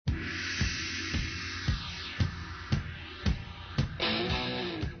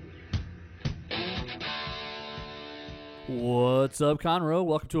What's up, Conroe?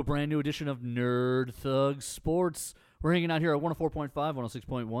 Welcome to a brand new edition of Nerd Thug Sports. We're hanging out here at 104.5,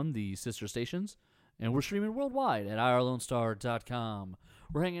 106.1, the sister stations, and we're streaming worldwide at irlonestar.com.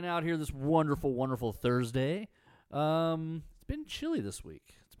 We're hanging out here this wonderful, wonderful Thursday. It's been chilly this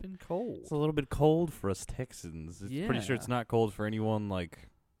week. It's been cold. It's a little bit cold for us Texans. It's pretty sure Yeah. it's not cold for anyone, like,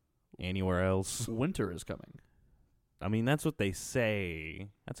 anywhere else. Winter is coming. I mean, that's what they say.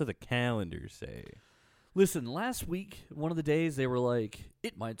 That's what the calendars say. Listen, last week, one of the days, they were like,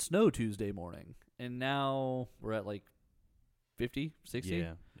 it might snow Tuesday morning. And now we're at like 50, 60?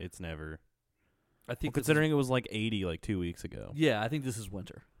 Yeah, it's never. I think Considering it was like 80 like 2 weeks ago. Yeah, I think this is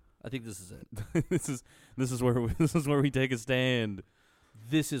winter. I think this is it. this is where we take a stand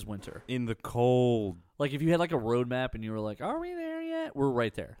This is winter. in the cold. Like if you had like a road map and you were like, are we there yet? We're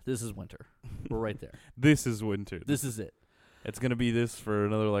right there. This is winter. We're right there. This is winter. This is it. It's gonna be this for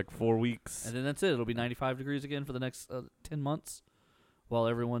another like 4 weeks. And then that's it. It'll be 95 degrees again for the next 10 months while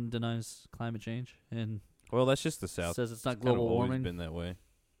everyone denies climate change and Well, that's just the South. says it's not It's kind of global always warming. been that way.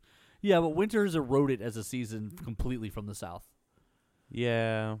 Yeah, but winter has eroded as a season completely from the South.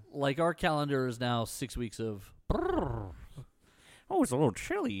 Yeah. Like our calendar is now 6 weeks of, oh Oh, it's a little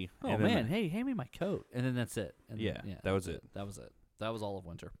chilly. And then- man, hey, hand me my coat. And then that's it. And Yeah, then, that was it. That was it. That was all of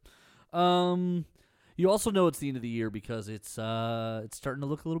winter. You also know it's the end of the year because it's starting to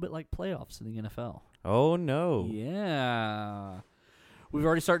look a little bit like playoffs in the NFL. Oh no. Yeah. We've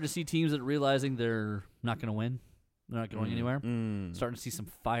already started to see teams that are realizing they're not going to win. They're not going anywhere. Starting to see some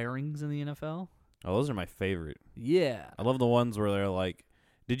firings in the NFL. Oh, those are my favorite. Yeah. I love the ones where they're like,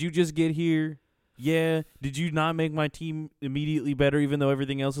 "Did you just get here? Yeah. Did you not make my team immediately better, even though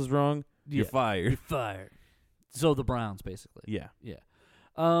everything else is wrong? You're Yeah. fired." You're fired. So the Browns, basically. Yeah.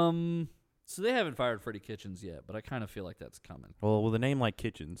 So they haven't fired Freddie Kitchens yet, but I kind of feel like that's coming. Well, with a name like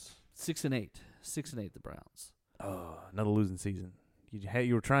Kitchens, 6-8, 6-8, the Browns. oh, another losing season.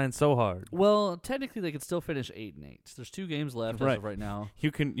 You were trying so hard. Well, technically they could still finish 8-8. There's 2 games left as Right. of right now. You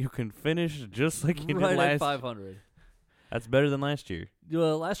can finish just like you Right did at last. 500. That's better than last year.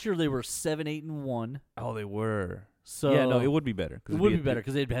 Well, last year they were 7-8-1. Oh, they were. So yeah, no, it would be better. It would be better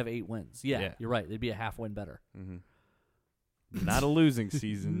because they'd have 8 wins. Yeah, Yeah. you're right. They'd be a half win better. Not a losing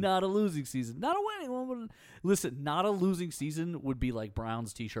season. Not a losing season. Not a winning one. Listen, not a losing season would be like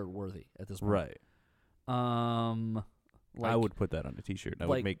Browns T-shirt worthy at this point. Right. Like, I would put that on a T-shirt. I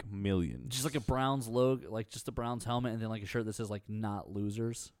like, would make millions. just like a Browns logo, like just the Browns helmet, and then like a shirt that says like "Not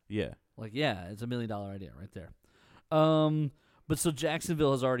Losers." Yeah. Like, yeah, it's $1 million idea right there. But so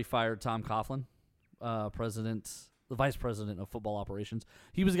Jacksonville has already fired Tom Coughlin, the vice president of football operations.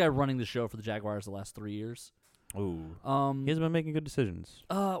 He was the guy running the show for the Jaguars the last 3 years. Ooh. He hasn't been making good decisions.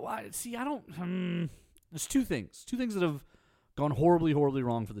 I don't. There's two things that have gone horribly, horribly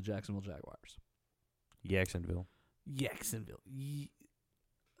wrong for the Jacksonville Jaguars. Jacksonville.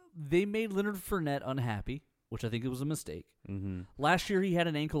 They made Leonard Fournette unhappy, which I think it was a mistake. Mm-hmm. Last year he had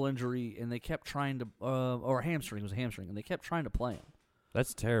an ankle injury, and they kept trying to, or a hamstring. It was a hamstring, and they kept trying to play him.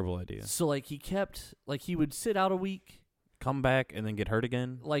 That's a terrible idea. So he would sit out a week, Come back and then get hurt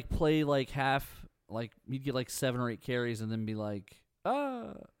again. like play like half, like he'd get like 7 or 8 carries, and then be like,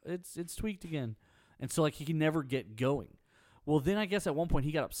 it's tweaked again, and so like he can never get going. Well, then I guess at one point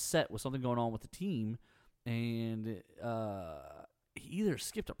he got upset with something going on with the team, and he either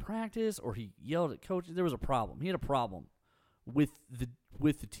skipped a practice or he yelled at coach. There was a problem. He had a problem with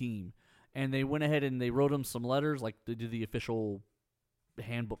the team, and they went ahead and they wrote him some letters, like they did the official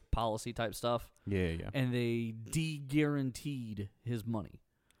handbook policy type stuff, Yeah. and they de-guaranteed his money.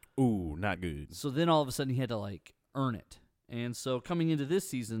 Ooh, not good. So then all of a sudden he had to like earn it. And so coming into this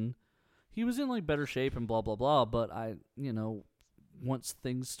season, he was in like better shape and blah blah blah, but once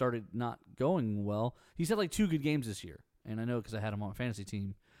things started not going well, he's had like 2 good games this year. And I know cuz I had him on a fantasy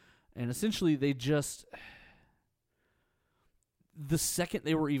team. And essentially they just the second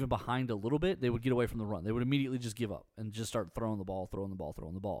they were even behind a little bit, they would get away from the run. They would immediately just give up and just start throwing the ball.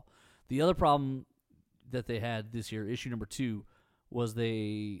 The other problem that they had this year, issue number 2, was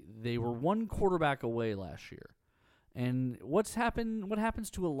they were 1 quarterback away last year. And what happens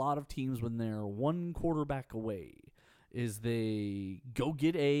to a lot of teams when they're 1 quarterback away is they go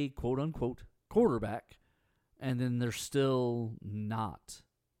get a quote-unquote quarterback, and then they're still not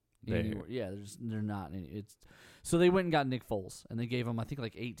anywhere. Yeah, they're not. So they went and got Nick Foles, and they gave him, I think,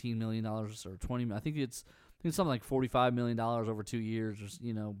 like $18 million or $20 I think it's something like $45 million over 2 years.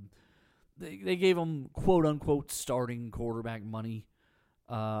 Or, they gave him quote-unquote starting quarterback money.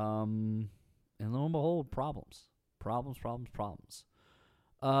 And lo and behold, problems.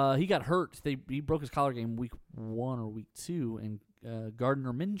 He got hurt. He broke his collar game week 1 or week 2, and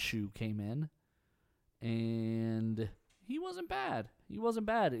Gardner Minshew came in, and he wasn't bad. He wasn't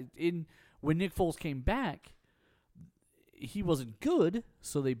bad. When Nick Foles came back, he wasn't good,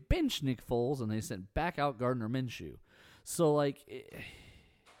 so they benched Nick Foles and they sent back out Gardner Minshew. So, like,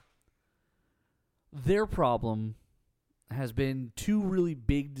 their problem has been two really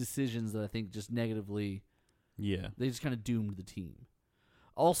big decisions that I think just negatively, they just kind of doomed the team.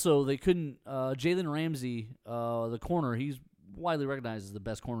 Also, they couldn't, Jalen Ramsey, the corner, he's widely recognized as the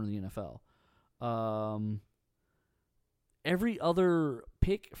best corner in the NFL. Every other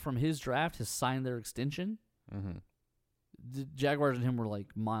pick from his draft has signed their extension. Mm-hmm. The Jaguars and him were like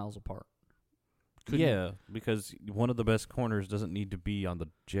miles apart. Because one of the best corners doesn't need to be on the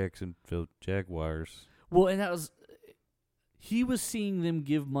Jacksonville Jaguars. Well, and he was seeing them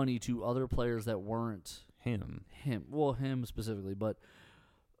give money to other players that weren't him. Well, him specifically, but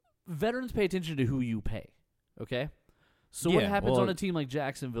veterans pay attention to who you pay. Okay, so what happens on a team like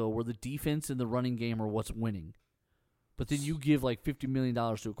Jacksonville, where the defense and the running game are what's winning? But then you give like $50 million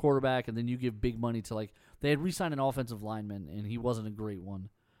to a quarterback, and then you give big money to like they had re-signed an offensive lineman, and he wasn't a great one,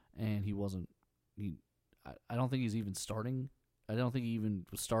 and he wasn't. I don't think he's even starting. I don't think he even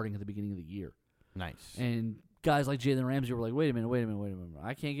was starting at the beginning of the year. Nice. And guys like Jalen Ramsey were like, wait a minute.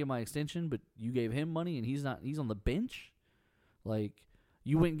 I can't get my extension, but you gave him money, and he's on the bench. Like,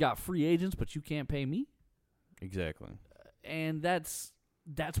 you went and got free agents, but you can't pay me. Exactly. And that's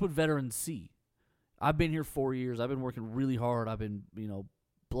what veterans see. I've been here 4 years. I've been working really hard. I've been,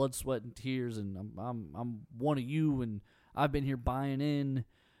 blood, sweat, and tears, and I'm one of you, and I've been here buying in.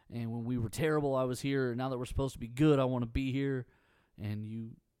 And when we were terrible, I was here. And now that we're supposed to be good, I want to be here. And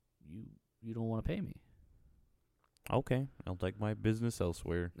you don't want to pay me. Okay, I'll take my business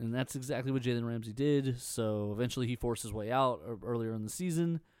elsewhere. And that's exactly what Jalen Ramsey did. So eventually he forced his way out earlier in the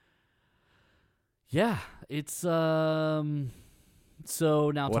season. Yeah, it's so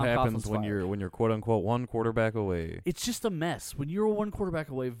now what Tom happens Coughlin's when fired. you're quote unquote one quarterback away? It's just a mess. When you're one quarterback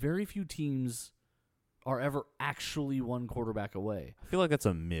away, very few teams are ever actually one quarterback away. I feel like that's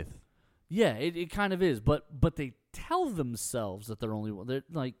a myth. Yeah, it kind of is, but they tell themselves that they're only one. They're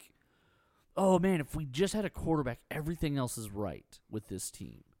like, oh man, if we just had a quarterback, everything else is right with this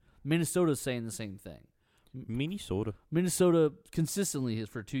team. Minnesota's saying the same thing. Minnesota consistently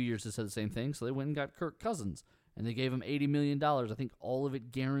for 2 years has said the same thing, so they went and got Kirk Cousins, and they gave him $80 million. I think all of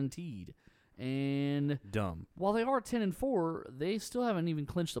it guaranteed. And dumb. While they are 10-4, they still haven't even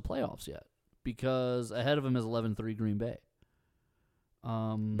clinched the playoffs yet, because ahead of them is 11-3 Green Bay.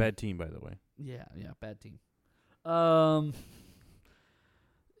 Bad team, by the way. Yeah, bad team.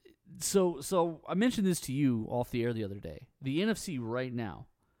 So I mentioned this to you off the air the other day. The NFC right now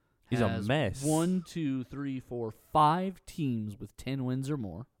is a mess. 1, 2, 3, 4, 5 teams with 10 wins or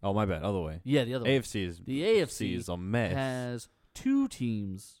more. Oh, my bad. Other way. Yeah, the other AFC way. is the AFC is a mess. Has 2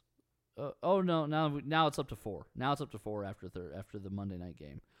 teams. Now it's up to 4. Now it's up to 4 after the Monday night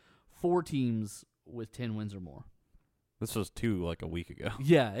game. 4 teams with 10 wins or more. This was 2 like a week ago.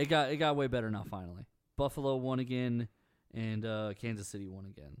 Yeah, it got way better now finally. Buffalo won again, and Kansas City won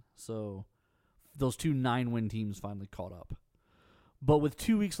again. So those 2 9-win teams finally caught up. But with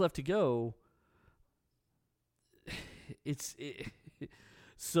 2 weeks left to go,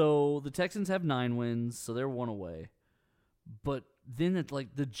 so the Texans have 9 wins, so they're 1 away. But then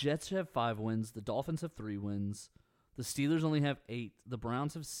the Jets have 5 wins, the Dolphins have 3 wins, the Steelers only have 8, the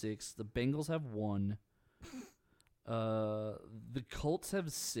Browns have 6, the Bengals have 1. The Colts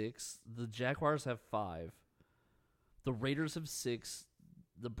have 6. The Jaguars have 5. The Raiders have 6.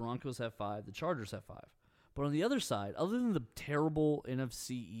 The Broncos have 5. The Chargers have 5. But on the other side, other than the terrible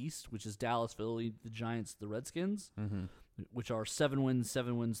NFC East, which is Dallas, Philly, the Giants, the Redskins, which are 7 wins,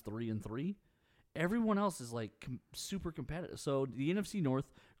 3-3, everyone else is like super competitive. So the NFC North,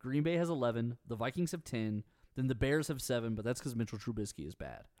 Green Bay has 11. The Vikings have 10. Then the Bears have 7, but that's because Mitchell Trubisky is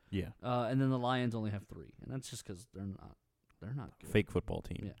bad. Yeah. And then the Lions only have 3, and that's just because they're not good. Fake football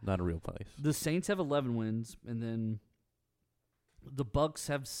team, not a real place. The Saints have 11 wins, and then the Bucks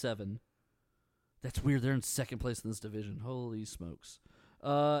have 7. That's weird. They're in second place in this division. Holy smokes!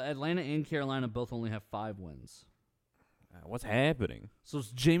 Atlanta and Carolina both only have 5 wins. What's happening? So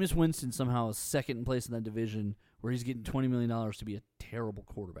Jameis Winston somehow is second in place in that division, where he's getting $20 million to be a terrible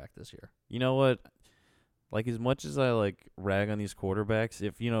quarterback this year. You know what? Like, as much as I, rag on these quarterbacks,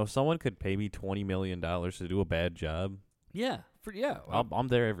 if, someone could pay me $20 million to do a bad job, I'm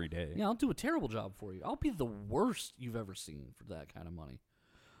there every day. Yeah, I'll do a terrible job for you. I'll be the worst you've ever seen for that kind of money.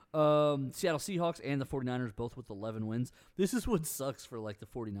 Seattle Seahawks and the 49ers both with 11 wins. This is what sucks for, the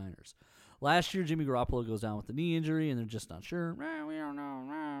 49ers. Last year, Jimmy Garoppolo goes down with the knee injury, and they're just not sure. We don't know.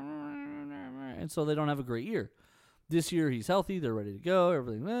 And so they don't have a great year. This year, he's healthy. They're ready to go.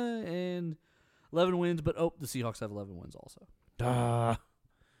 Everything. And 11 wins, but the Seahawks have 11 wins also.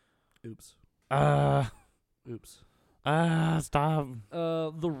 Oops. Stop.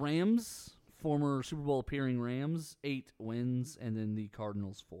 The Rams, former Super Bowl appearing Rams, 8 wins, and then the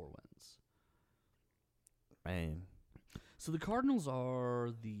Cardinals 4 wins. Man. So the Cardinals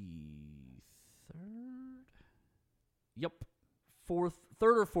are the third? Yep.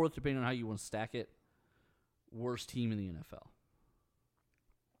 Third or fourth, depending on how you want to stack it. Worst team in the NFL.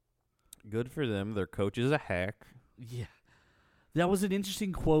 Good for them. Their coach is a hack. Yeah. That was an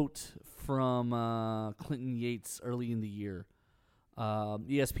interesting quote from Clinton Yates early in the year.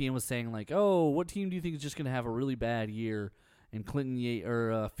 ESPN was saying, like, oh, what team do you think is just going to have a really bad year? And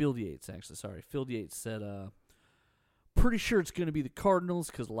Field Yates said, pretty sure it's going to be the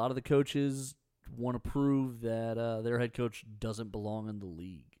Cardinals because a lot of the coaches want to prove that their head coach doesn't belong in the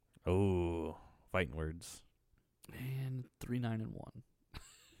league. Oh, fighting words. And 3-9-1.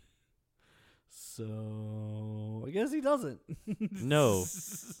 So I guess he doesn't. No,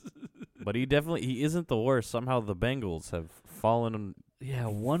 but he isn't the worst. Somehow the Bengals have fallen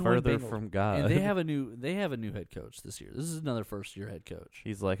one further from God. And they have a new head coach this year. This is another first year head coach.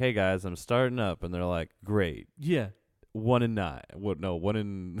 He's like, hey guys, I'm starting up, and they're like, great. Yeah. 1-9. What? No,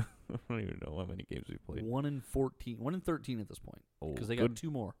 1 I don't even know how many games we played. 1-14, 1-13 at this point because they got 2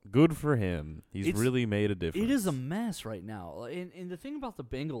 more. Good for him. He's really made a difference. It is a mess right now, and the thing about the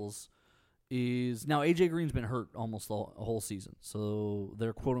Bengals is now AJ Green's been hurt almost the whole season, so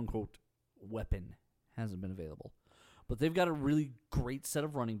their quote unquote weapon hasn't been available. But they've got a really great set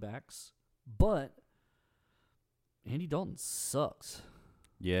of running backs. But Andy Dalton sucks.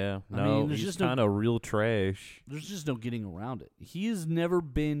 Yeah, I mean, he's kind of real trash. There's just no getting around it. He has never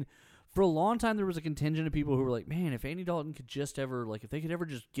been. For a long time, there was a contingent of people who were like, man, if Andy Dalton could just ever, like, if they could ever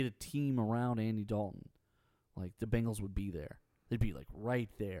just get a team around Andy Dalton, like, the Bengals would be there. They'd be, like, right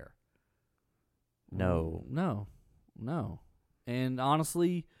there. No. And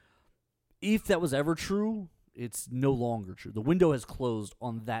honestly, if that was ever true, it's no longer true. The window has closed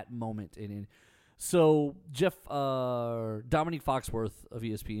on that moment. So Dominique Foxworth of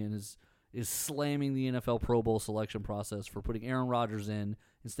ESPN is slamming the NFL Pro Bowl selection process for putting Aaron Rodgers in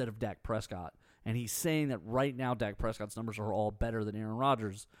instead of Dak Prescott. And he's saying that right now Dak Prescott's numbers are all better than Aaron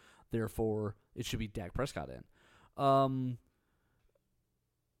Rodgers. Therefore, it should be Dak Prescott in.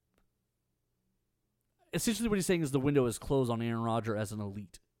 Essentially what he's saying is the window is closed on Aaron Rodgers as an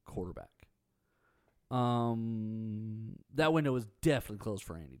elite quarterback. That window is definitely closed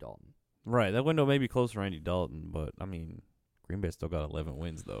for Andy Dalton. Right, that window may be closed for Andy Dalton, but, I mean, Green Bay still got 11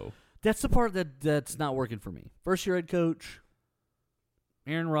 wins, though. That's the part that's not working for me. First-year head coach,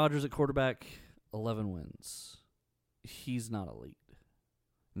 Aaron Rodgers at quarterback, 11 wins. He's not elite.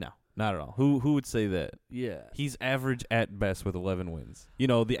 No, not at all. Who would say that? Yeah. He's average at best with 11 wins. You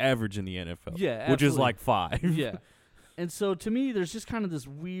know, the average in the NFL. Yeah, absolutely. Which is like 5. Yeah. And so, to me, there's just kind of this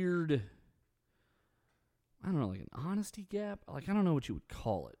weird, I don't know, like an honesty gap. Like, I don't know what you would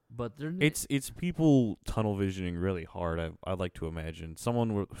call it. But it's people tunnel visioning really hard, I'd like to imagine.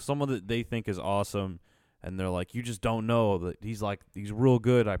 Someone that they think is awesome, and they're like, you just don't know that he's real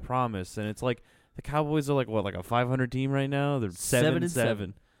good, I promise. And it's like, the Cowboys are like a 500 team right now? They're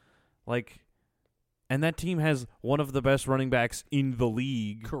 7-7. Like, and that team has one of the best running backs in the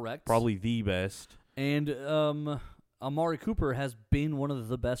league. Correct. Probably the best. And Amari Cooper has been one of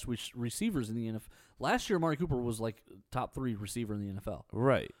the best receivers in the NFL. Last year, Amari Cooper was like top 3 receiver in the NFL.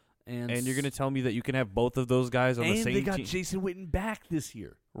 Right. And you're going to tell me that you can have both of those guys on the same team? And they got Jason Witten back this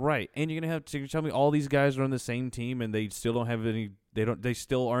year. Right. And you're going to tell me all these guys are on the same team and they still don't have any – they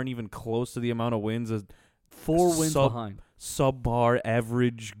still aren't even close to the amount of wins as 4 wins behind. Subpar,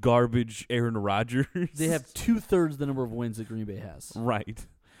 average, garbage Aaron Rodgers. They have 2/3 the number of wins that Green Bay has. Right.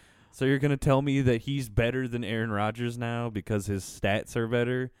 So you're going to tell me that he's better than Aaron Rodgers now because his stats are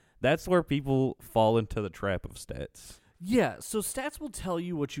better? That's where people fall into the trap of stats. Yeah, so stats will tell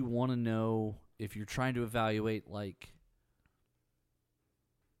you what you want to know if you're trying to evaluate, like...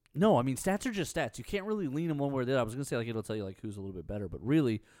 No, I mean, stats are just stats. You can't really lean them one way or the other. I was going to say, like, it'll tell you, like, who's a little bit better. But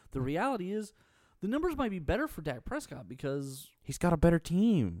really, the reality is the numbers might be better for Dak Prescott because... He's got a better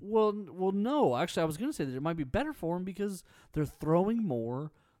team. Well, no. Actually, I was going to say that it might be better for him because they're throwing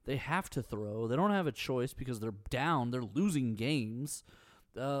more. They have to throw. They don't have a choice because they're down. They're losing games.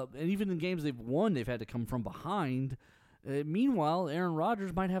 And even in games they've won, they've had to come from behind. Meanwhile, Aaron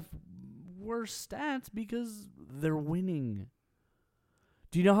Rodgers might have worse stats because they're winning.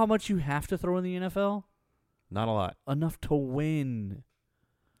 Do you know how much you have to throw in the NFL? Not a lot. Enough to win.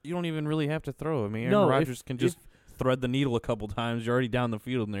 You don't even really have to throw. I mean, Aaron Rodgers can just thread the needle a couple times. You're already down the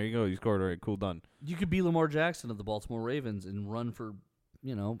field, and there you go. You scored. All right, cool, done. You could be Lamar Jackson of the Baltimore Ravens and run for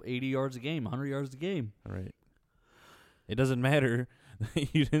 80 yards a game, 100 yards a game. Right. It doesn't matter.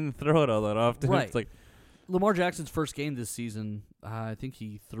 You didn't throw it all that often. Right. It's like Lamar Jackson's first game this season, I think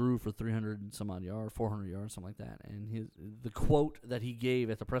he threw for 300 and some odd yards, 400 yards, something like that. And the quote that he gave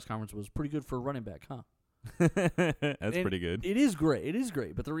at the press conference was pretty good for a running back, huh? That's pretty good. It is great. It is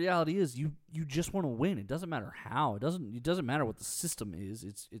great. But the reality is, you just want to win. It doesn't matter how. It doesn't matter what the system is.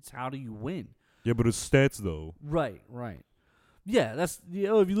 It's how do you win? Yeah, but his stats though. Right. Yeah, that's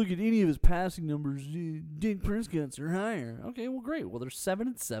if you look at any of his passing numbers, Dak Prescott's are higher. Okay, well, great. Well, they're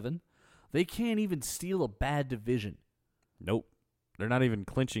 7-7. They can't even steal a bad division. Nope. They're not even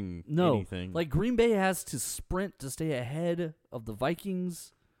clinching No, anything. like Green Bay has to sprint to stay ahead of the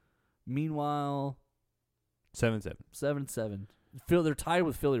Vikings. Meanwhile, 7-7. 7-7. They're tied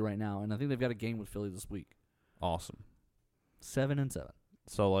with Philly right now, and I think they've got a game with Philly this week. Awesome. 7-7.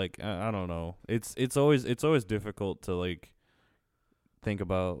 So like I don't know. It's always difficult to like think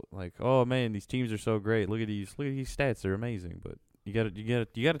about like, oh man, these teams are so great. Look at these stats, they're amazing. But you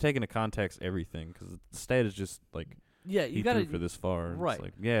gotta take into context everything, because the stat is just like, Yeah, you he got threw to for this far. right. It's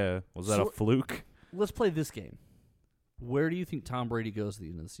like, yeah, was that a fluke? Let's play this game. Where do you think Tom Brady goes at the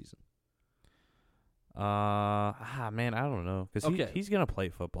end of the season? Man, I don't know, because Okay. he's gonna play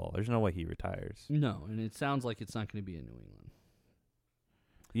football. There's no way he retires. No, and it sounds like it's not going to be in New England.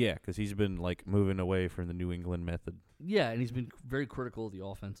 Yeah, because he's been like moving away from the New England method. Yeah, and he's been very critical of the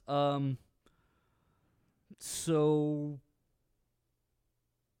offense. So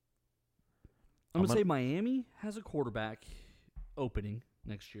I'm gonna say Miami has a quarterback opening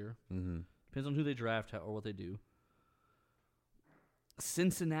next year. Mm-hmm. Depends on who they draft or what they do.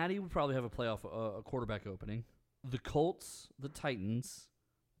 Cincinnati would probably have a quarterback opening. The Colts, the Titans,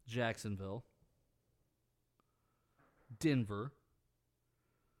 Jacksonville, Denver,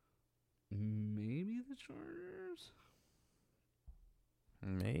 maybe the Chargers.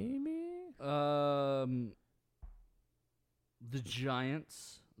 Maybe. The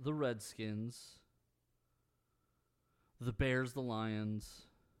Giants, the Redskins, the Bears, the Lions,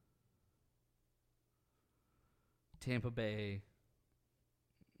 Tampa Bay,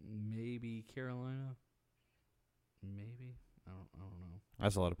 maybe Carolina, maybe I don't know.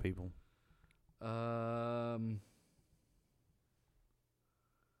 That's a lot of people. I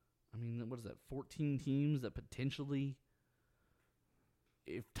mean, what is that? 14 teams that potentially,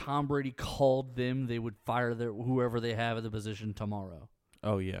 if Tom Brady called them, they would fire whoever they have at the position tomorrow.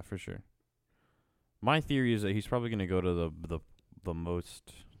 Oh yeah, for sure. My theory is that he's probably going to go to the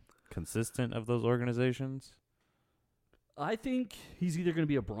most consistent of those organizations. I think he's either going to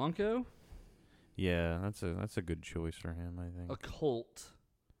be a Bronco, Yeah, that's a good choice for him, I think. a Colt,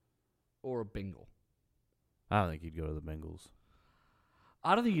 or a Bengal. I don't think he'd go to the Bengals.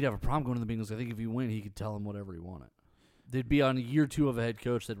 I don't think he'd have a problem going to the Bengals. I think if he win, he could tell them whatever he wanted. They'd be on year 2 of a head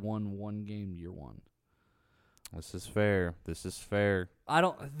coach that won one game year 1. This is fair. The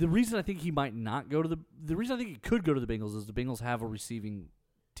reason I think he might not go to the reason I think he could go to the Bengals is the Bengals have a receiving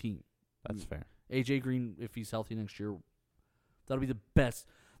team. That's fair. AJ Green, if he's healthy next year, that'll be the best.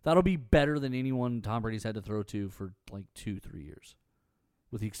 That'll be better than anyone Tom Brady's had to throw to for like 2-3 years,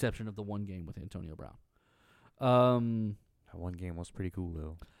 with the exception of the one game with Antonio Brown. That one game was pretty cool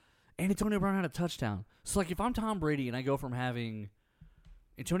though. And Antonio Brown had a touchdown. So like, if I'm Tom Brady and I go from having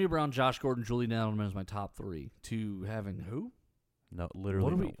Antonio Brown, Josh Gordon, Julian Edelman as my top 3 to having who? No,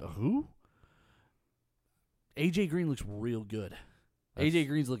 literally. Who? AJ Green looks real good. AJ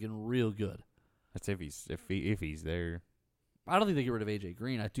Green's looking real good. That's if he's there. I don't think they get rid of AJ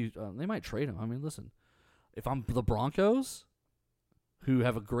Green. They might trade him. I mean, listen, if I'm the Broncos, who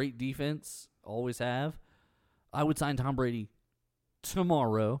have a great defense, always have, I would sign Tom Brady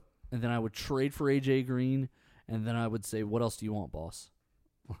tomorrow, and then I would trade for AJ Green, and then I would say, "What else do you want, boss?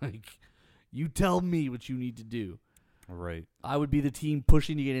 Like, you tell me what you need to do." Right. I would be the team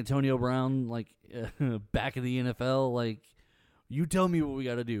pushing to get Antonio Brown back in the NFL. Like, you tell me what we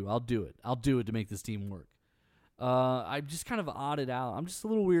got to do. I'll do it. I'll do it to make this team work. I'm just kind of odded out. I'm just a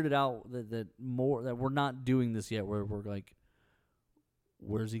little weirded out that we're not doing this yet. Where we're like,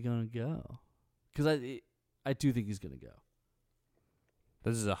 where's he gonna go? Because I do think he's gonna go.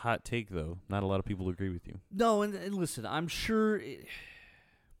 This is a hot take though. Not a lot of people agree with you. No, and listen, I'm sure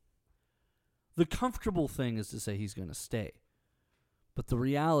the comfortable thing is to say he's gonna stay. But the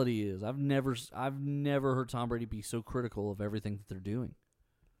reality is, I've never heard Tom Brady be so critical of everything that they're doing.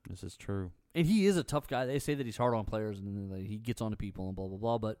 This is true. And he is a tough guy. They say that he's hard on players and he gets on to people and blah blah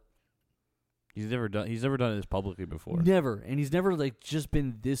blah. But he's never done this publicly before. Never, and he's never just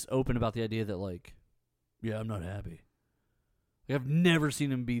been this open about the idea that yeah, I'm not happy. I've never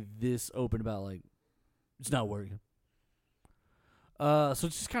seen him be this open about it's not working. So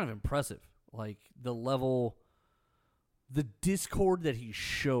it's just kind of impressive. Like, the level, the discord that he's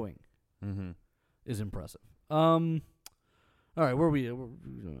showing is impressive. All right, where are we? All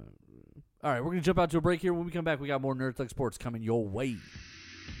right, we're going to jump out to a break here. When we come back, we got more Nerd Thug Sports coming your way.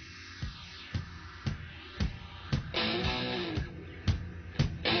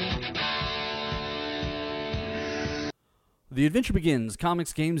 The Adventure Begins,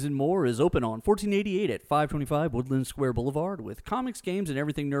 Comics, Games, and More is open on 1488 at 525 Woodland Square Boulevard. With comics, games, and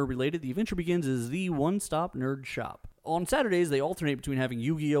everything nerd-related, The Adventure Begins is the one-stop nerd shop. On Saturdays, they alternate between having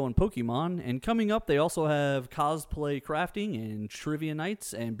Yu-Gi-Oh! And Pokemon, and coming up, they also have cosplay crafting and trivia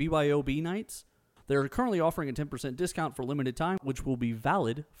nights and BYOB nights. They're currently offering a 10% discount for limited time, which will be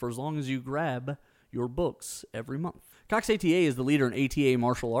valid for as long as you grab your books every month. Cox ATA is the leader in ATA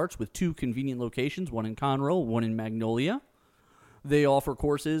martial arts with 2 convenient locations, one in Conroe, one in Magnolia. They offer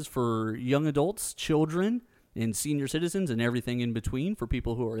courses for young adults, children, and senior citizens, and everything in between for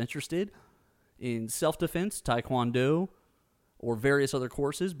people who are interested in self-defense, taekwondo, or various other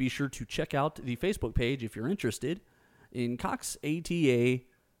courses. Be sure to check out the Facebook page if you're interested in Cox ATA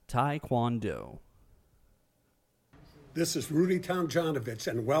Taekwondo. This is Rudy Tomjanovich,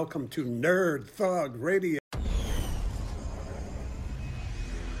 and welcome to Nerd Thug Radio.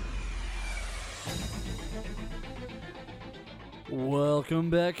 Welcome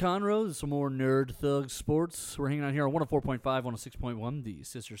back, Conroe. Some more Nerd Thug Sports. We're hanging out here on 104.5, 106.1, the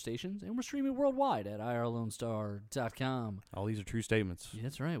sister stations, and we're streaming worldwide at irlonestar.com. All these are true statements. Yeah,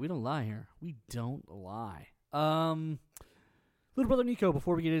 that's right. We don't lie here. We don't lie. Little brother Nico,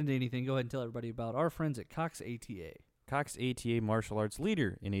 before we get into anything, go ahead and tell everybody about our friends at Cox ATA. Cox ATA Martial Arts,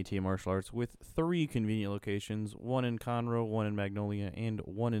 leader in ATA Martial Arts, with 3 convenient locations, one in Conroe, one in Magnolia, and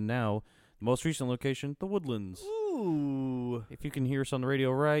one in now, the most recent location, the Woodlands. Ooh. If you can hear us on the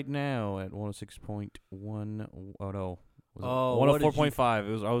radio right now at 106.1, oh no, Oh,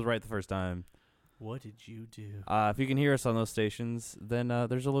 104.5. I was right the first time. What did you do? If you can hear us on those stations, then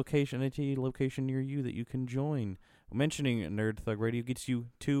there's a location, ATA location near you that you can join. Mentioning Nerd Thug Radio gets you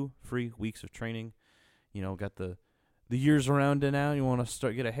 2 free weeks of training. You know, got the year's around it now. You want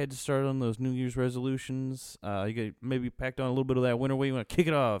to get a head start on those New Year's resolutions. You get maybe packed on a little bit of that winter weight. You want to kick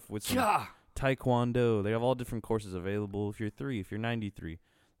it off with some taekwondo. They have all different courses available. If you're 3, if you're 93,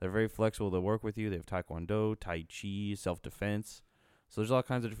 they're very flexible. They'll work with you. They have taekwondo, tai chi, self-defense. So there's all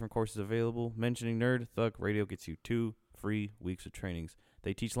kinds of different courses available. Mentioning Nerd Thug Radio gets you 2 free weeks of trainings.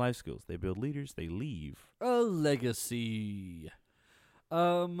 They teach life skills. They build leaders. They leave a legacy.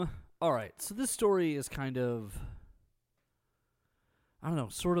 All right. So this story is kind of, I don't know,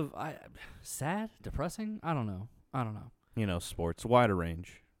 sort of sad, depressing. I don't know. You know, sports, wider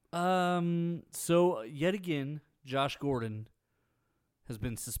range. So yet again, Josh Gordon has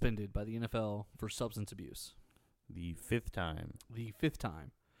been suspended by the NFL for substance abuse. The 5th time.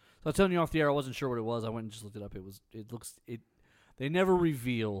 So I was telling you off the air, I wasn't sure what it was. I went and just looked it up. They never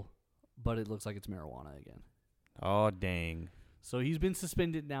reveal, but it looks like it's marijuana again. Oh, dang. So he's been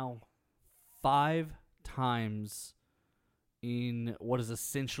suspended now 5 times in what is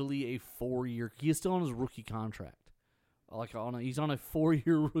essentially a 4-year. He is still on his rookie contract. He's on a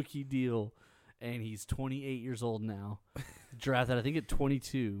 4-year rookie deal, and he's 28 years old now. Drafted, I think, at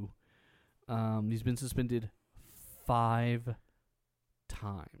 22. He's been suspended 5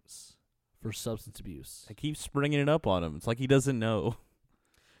 times for substance abuse. I keep springing it up on him. It's like he doesn't know.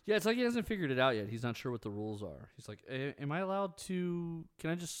 Yeah, it's like he hasn't figured it out yet. He's not sure what the rules are. He's like, am I allowed to,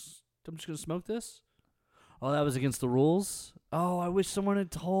 I'm just going to smoke this? Oh, that was against the rules? Oh, I wish someone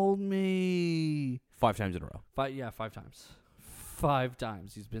had told me. 5 times in a row. 5 times. 5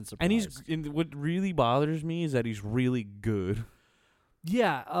 times he's been surprised. And what really bothers me is that he's really good.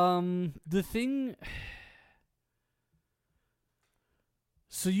 Yeah, the thing...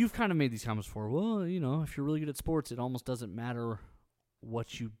 So you've kind of made these comments before. Well, you know, if you're really good at sports, it almost doesn't matter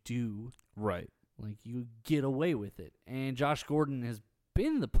what you do. Right. Like, you get away with it. And Josh Gordon has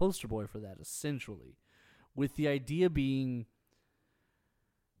been the poster boy for that, essentially. With the idea being,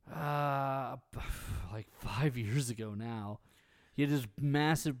 like 5 years ago now, he had this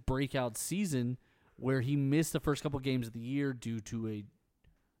massive breakout season where he missed the first couple games of the year due to a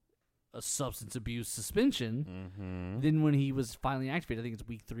substance abuse suspension. Mm-hmm. Then when he was finally activated, I think it's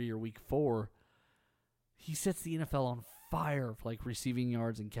week 3 or week 4, he sets the NFL on fire for like receiving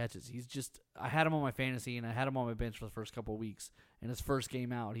yards and catches. He's just, I had him on my fantasy and I had him on my bench for the first couple of weeks. And his first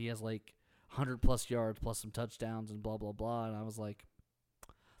game out, he has like 100 plus yards plus some touchdowns and blah, blah, blah. And I was like,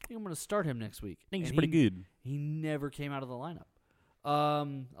 I think I'm going to start him next week. I think he's and pretty good. He never came out of the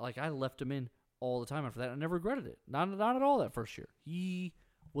lineup. Like I left him in all the time after that. I never regretted it. Not at all that first year. He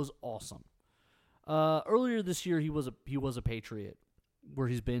was awesome. Earlier this year, he was a Patriot. where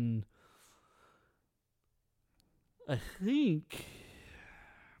he's been, I think,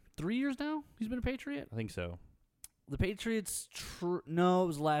 3 years now. He's been a Patriot. I think so. The Patriots, no, it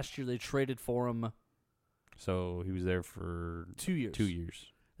was last year. They traded for him So he was there for 2 years. 2 years.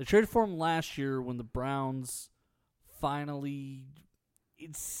 They traded for him last year when the Browns finally.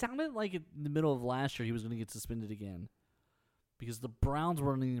 It sounded like in the middle of last year he was going to get suspended again because the Browns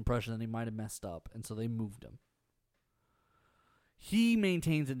were under the impression that he might have messed up, and so they moved him. He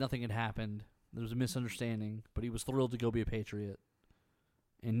maintains that nothing had happened. There was a misunderstanding, but he was thrilled to go be a Patriot.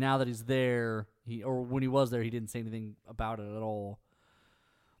 And now that he's there, when he was there, he didn't say anything about it at all.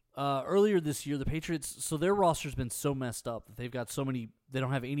 Earlier this year, the Patriots, so their roster's been so messed up that they've got so many, they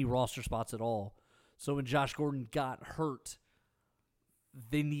don't have any roster spots at all. So when Josh Gordon got hurt,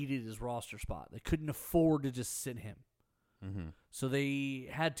 they needed his roster spot. They couldn't afford to just sit him. Mm-hmm. So they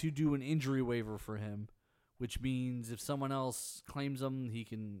had to do an injury waiver for him, which means if someone else claims him,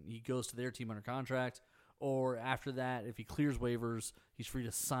 he goes to their team under contract. Or after that, if he clears waivers, he's free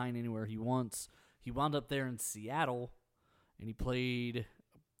to sign anywhere he wants. He wound up there in Seattle, and he played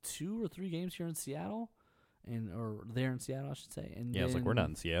 2 or 3 games here in Seattle, or there in Seattle, I should say. And Yeah, it's like we're not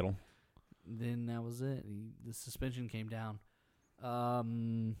in Seattle. Then that was it. The suspension came down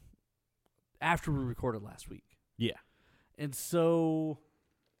after we recorded last week. Yeah. And so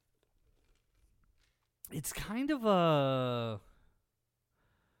it's kind of a...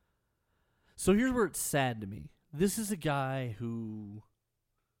 So here's where it's sad to me. This is a guy who,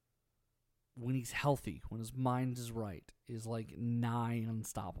 when he's healthy, when his mind is right, is like nigh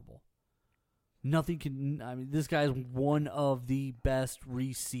unstoppable. Nothing can... I mean, this guy's one of the best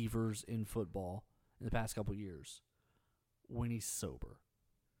receivers in football in the past couple years when he's sober.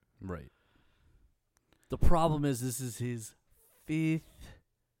 Right. The problem is this is his 5th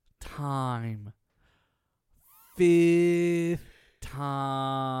time. 5th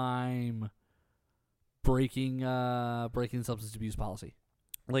time breaking substance abuse policy.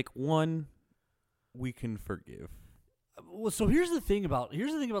 Like, one, we can forgive. Well, so here's the thing about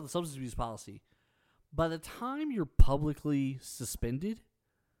the substance abuse policy. By the time you're publicly suspended,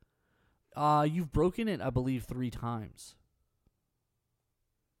 you've broken it, I believe, 3 times.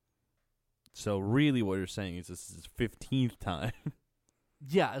 So really what you're saying is this is his 15th time.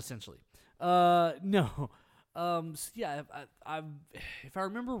 Yeah, essentially. No. So yeah, if I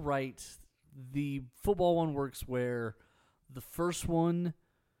remember right, the football one works where the first one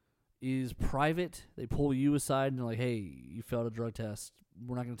is private. They pull you aside and they're like, hey, you failed a drug test.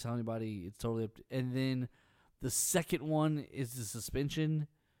 We're not going to tell anybody. It's totally up to... And then the second one is the suspension.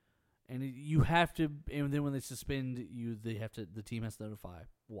 And you have to... And then when they suspend you, the team has to notify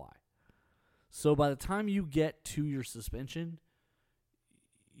why. So by the time you get to your suspension,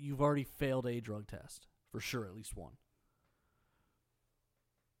 you've already failed a drug test. For sure, at least one.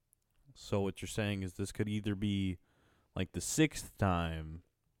 So what you're saying is this could either be like the 6th time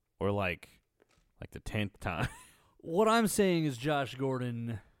or like the 10th time. What I'm saying is Josh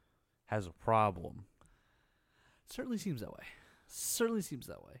Gordon has a problem. Certainly seems that way.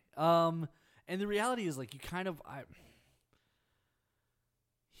 And the reality is, like, you kind of...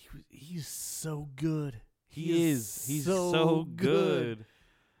 He's so good. He is. He's so good.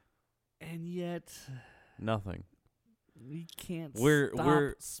 And yet... Nothing. He can't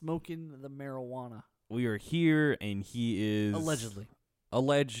We're smoking the marijuana. We are here, and he is...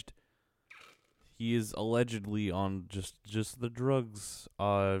 Alleged. He is allegedly on just the drugs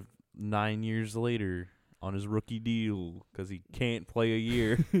 9 years later on his rookie deal because he can't play a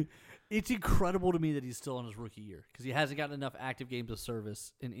year. It's incredible to me that he's still on his rookie year because he hasn't gotten enough active games of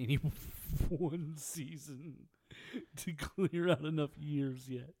service in any one season to clear out enough years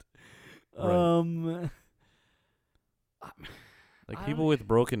yet. Right. Like people with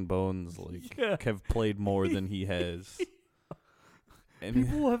broken bones have played more than he has. And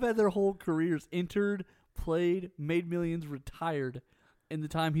people have had their whole careers entered, played, made millions, retired in the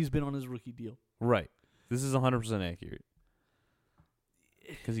time he's been on his rookie deal. Right. This is 100% accurate.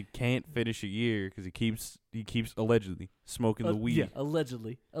 Because he can't finish a year because he keeps allegedly smoking the weed. Yeah,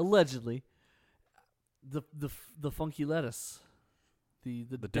 allegedly. The funky lettuce. The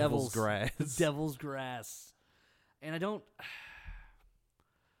devil's grass. The devil's grass. And I don't...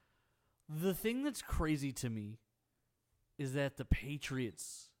 The thing that's crazy to me is that the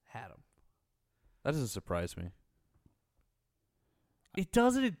Patriots had him. That doesn't surprise me. It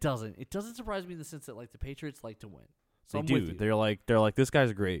does and it doesn't. It doesn't surprise me in the sense that, like, the Patriots like to win. So they I'm do. with you. They're like, this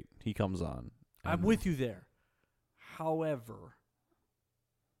guy's great. He comes on. I'm with you there. However,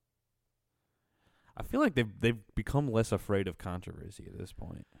 I feel like they've become less afraid of controversy at this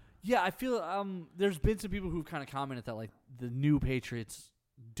point. Yeah, I feel there's been some people who've kind of commented that like the new Patriots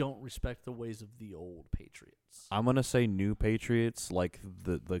don't respect the ways of the old Patriots. I'm gonna say new Patriots, like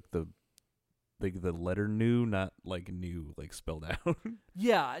the letter new, not like new like spelled out.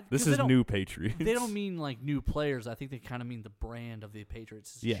 Yeah, This 'cause is new Patriots. They don't mean like new players. I think they kind of mean the brand of the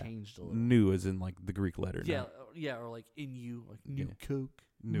Patriots has changed a little. New as in like the Greek letter. Yeah, not yeah, or like in you, like new Yeah. Coke.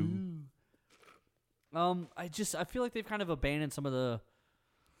 New. I feel like they've kind of abandoned some of the.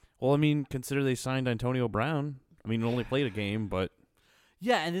 Well, I mean, consider they signed Antonio Brown. I mean, he only played a game, but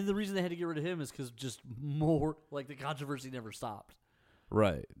Yeah, and then the reason they had to get rid of him is because just more like the controversy never stopped.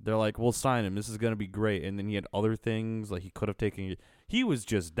 right. They're like, we'll sign him. This is gonna be great. And then he had other things like he could have taken. That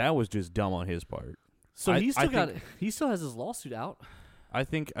was just dumb on his part. So he still he has his lawsuit out. I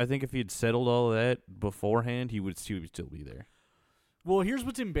think if he had settled all of that beforehand, he would still be there. Well, here's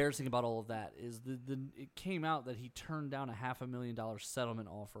what's embarrassing about all of that is it came out that he turned down a $500,000 settlement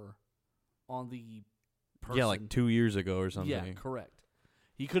offer on the person. Yeah, like 2 years ago or something. Yeah, correct.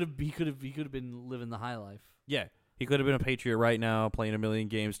 He could have been living the high life. Yeah, he could have been a Patriot right now, playing a million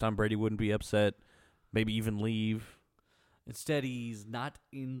games. Tom Brady wouldn't be upset. Maybe even leave. Instead, he's not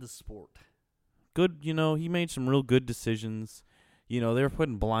in the sport. Good, he made some real good decisions. They were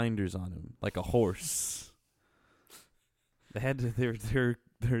putting blinders on him like a horse. They had to.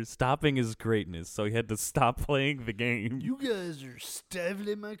 They're stopping his greatness, so he had to stop playing the game. You guys are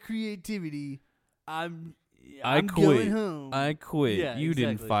stifling my creativity. I quit. Going home. I quit. Yeah, you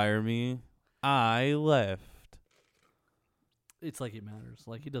didn't exactly. fire me. I left. It's like it matters.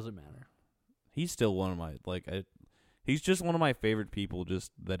 Like it doesn't matter. He's still one of my he's just one of my favorite people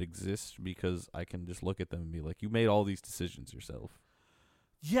just that exists because I can just look at them and be like, you made all these decisions yourself.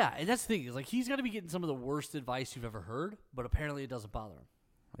 Yeah, and that's the thing. Is like he's got to be getting some of the worst advice you've ever heard, but apparently it doesn't bother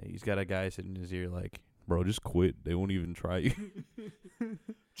him. He's got a guy sitting in his ear like, bro, just quit. They won't even try you.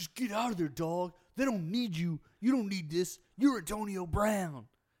 Just get out of there, dog. They don't need you. You don't need this. You're Antonio Brown. And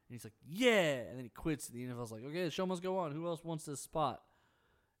he's like, yeah. And then he quits. And the NFL's like, okay, the show must go on. Who else wants this spot?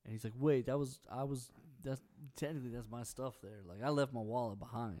 And he's like, wait, that's technically that's my stuff there. Like I left my wallet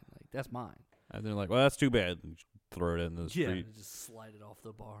behind. Like that's mine. And they're like, well, that's too bad. And just throw it in the street. Yeah, just slide it off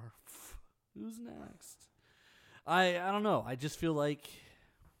the bar. Who's next? I don't know. I just feel like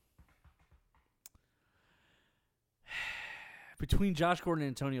between Josh Gordon and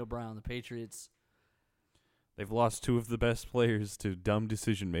Antonio Brown, the Patriots, They've lost two of the best players to dumb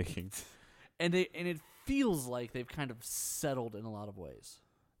decision making. and it feels like they've kind of settled in a lot of ways.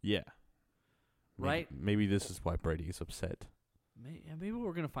 Yeah. Right? Maybe this is why Brady is upset. Maybe what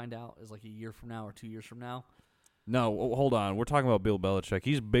we're gonna find out is like a year from now or 2 years from now. No, hold on. We're talking about Bill Belichick.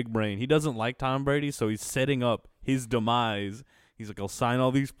 He's big brain. He doesn't like Tom Brady, so he's setting up his demise. He's like, I'll sign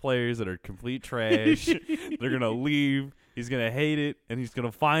all these players that are complete trash. They're going to leave. He's going to hate it, and he's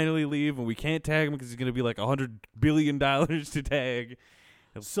going to finally leave, and we can't tag him because he's going to be like $100 billion to tag.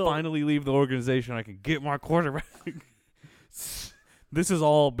 He'll finally leave the organization. I can get my quarterback. This is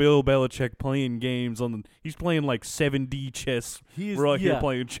all Bill Belichick playing games on. He's playing like 7D chess. We're out here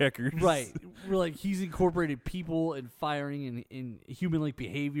playing checkers. Right. We're like he's incorporated people and firing and human-like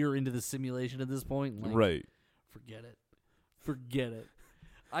behavior into the simulation at this point. Like, right. Forget it.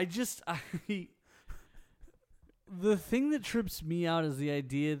 The thing that trips me out is the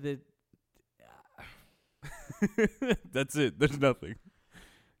idea that that's it. There's nothing.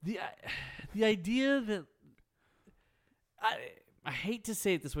 The idea that I hate to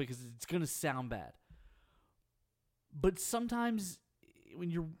say it this way because it's going to sound bad. But sometimes when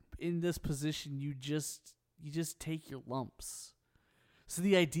you're in this position, you just take your lumps. So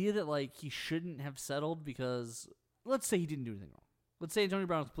the idea that like he shouldn't have settled because let's say he didn't do anything wrong. Let's say Antonio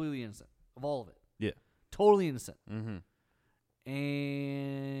Brown is completely innocent of all of it. Yeah. Totally innocent. Mm-hmm.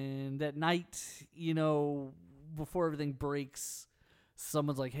 And that night, before everything breaks,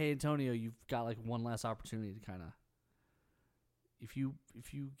 someone's like, "Hey, Antonio, you've got like one last opportunity to kind of if you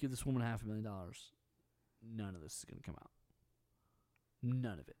give this woman $500,000, none of this is going to come out.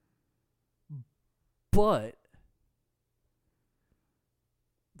 None of it. But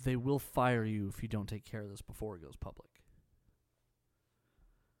they will fire you if you don't take care of this before it goes public."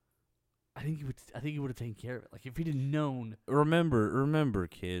 I think he would have taken care of it. Like if he didn't known. Remember,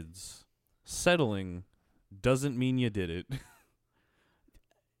 kids, settling doesn't mean you did it.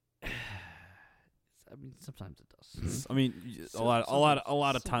 I mean, sometimes it does. I mean, a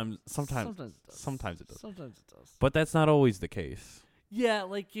lot of times. Sometimes it does. Sometimes it does. But that's not always the case. Yeah,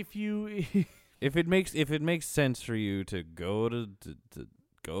 like if you if it makes sense for you to go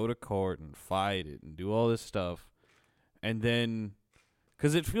to court and fight it and do all this stuff, and then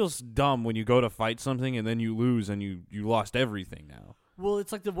because it feels dumb when you go to fight something and then you lose and you lost everything now. Well,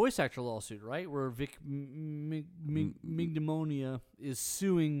 it's like the voice actor lawsuit, right? Where Vic Mignogna is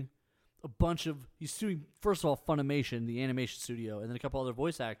suing a bunch of... He's suing, first of all, Funimation, the animation studio, and then a couple other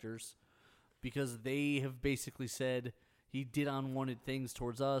voice actors because they have basically said he did unwanted things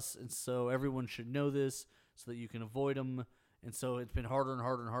towards us, and so everyone should know this so that you can avoid him. And so it's been harder and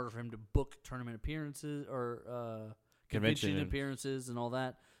harder and harder for him to book tournament appearances or convention appearances and all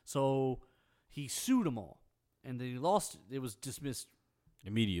that. So he sued them all, and then he lost. It was dismissed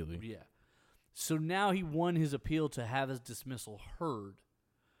immediately. Yeah. So now he won his appeal to have his dismissal heard,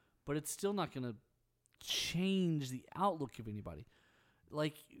 but it's still not going to change the outlook of anybody.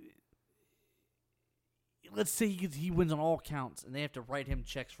 Like, let's say he wins on all counts, and they have to write him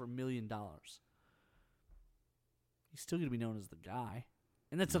checks for $1 million. He's still going to be known as the guy.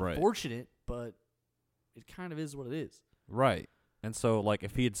 And that's unfortunate, but it kind of is what it is. Right. And so, like,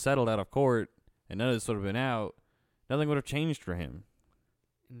 if he had settled out of court and none of this would have been out, nothing would have changed for him.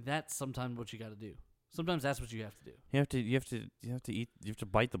 And that's sometimes what you got to do. Sometimes that's what you have to do. You have to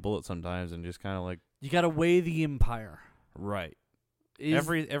bite the bullet sometimes and just kind of like... You got to weigh the empire. Right.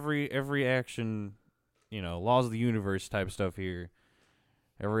 Every action, laws of the universe type stuff here.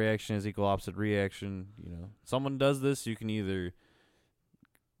 Every action is equal opposite reaction. Someone does this, you can either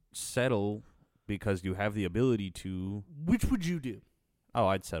settle because you have the ability to. Which would you do? Oh,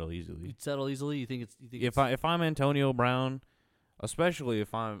 I'd settle easily. You'd settle easily. You think if I'm Antonio Brown, especially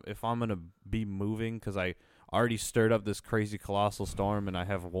if I'm gonna be moving because I already stirred up this crazy colossal storm and I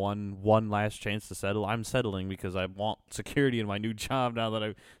have one last chance to settle. I'm settling because I want security in my new job now that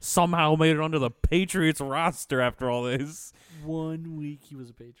I've somehow made it onto the Patriots roster after all this. 1 week he was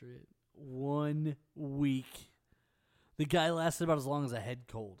a Patriot. 1 week. The guy lasted about as long as a head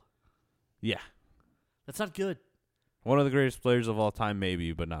cold. Yeah. That's not good. One of the greatest players of all time,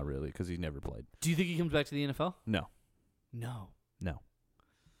 maybe, but not really because he's never played. Do you think he comes back to the NFL? No. No.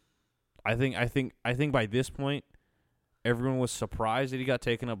 I think by this point, everyone was surprised that he got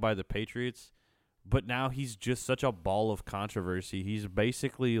taken up by the Patriots, but now he's just such a ball of controversy. He's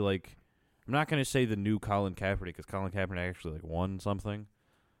basically like, I'm not going to say the new Colin Kaepernick because Colin Kaepernick actually won something.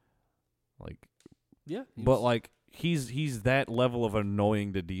 Yeah, but he's that level of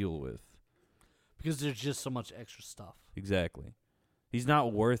annoying to deal with because there's just so much extra stuff. Exactly, he's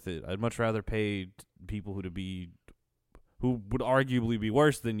not worth it. I'd much rather pay people who would arguably be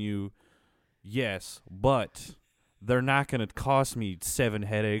worse than you. Yes, but they're not going to cost me 7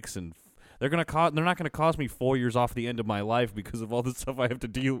 headaches, and they're not going to cost me 4 years off the end of my life because of all the stuff I have to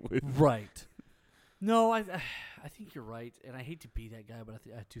deal with. Right. No, I think you're right, and I hate to be that guy, but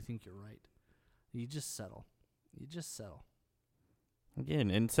I do think you're right. You just settle.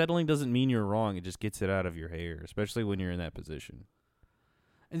 Again, and settling doesn't mean you're wrong. It just gets it out of your hair, especially when you're in that position.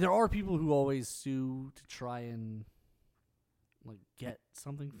 And there are people who always sue to try and get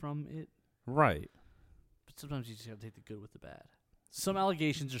something from it. Right. But sometimes you just gotta take the good with the bad. Some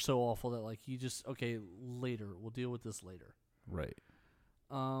allegations are so awful that you just later we'll deal with this later. Right.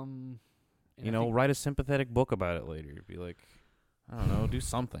 And write a sympathetic book about it later. Be like, I don't know, do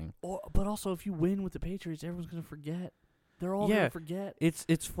something. But also, if you win with the Patriots, everyone's gonna forget. They're all gonna forget.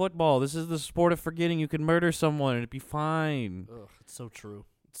 It's football. This is the sport of forgetting. You can murder someone and it'd be fine. Ugh, it's so true.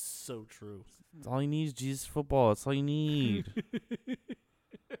 It's so true. That's all you need is Jesus football. That's all you need.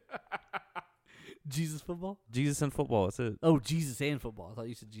 Jesus football? Jesus and football. That's it. Oh, Jesus and football. I thought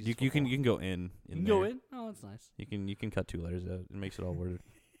you said Jesus. You can go in. You can go in. Oh, that's nice. You can cut 2 letters out. It makes it all worded.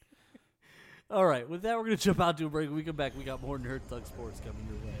 All right. With that, we're gonna jump out to a break. When we come back, we got more Nerd Thug Sports coming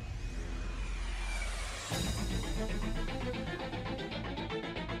your way.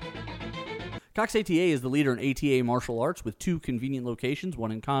 Cox ATA is the leader in ATA martial arts with 2 convenient locations,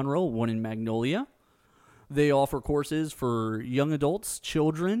 one in Conroe, one in Magnolia. They offer courses for young adults,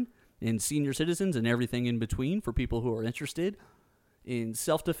 children, and senior citizens, and everything in between for people who are interested in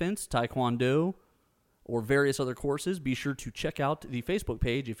self-defense, taekwondo, or various other courses. Be sure to check out the Facebook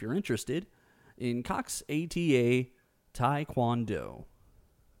page if you're interested in Cox ATA Taekwondo.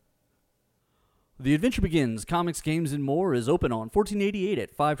 The Adventure Begins, Comics, Games, and More is open on 1488 at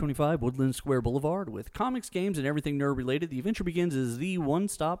 525 Woodland Square Boulevard. With comics, games, and everything nerd-related, The Adventure Begins is the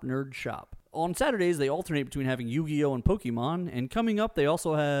one-stop nerd shop. On Saturdays, they alternate between having Yu-Gi-Oh! And Pokemon, and coming up, they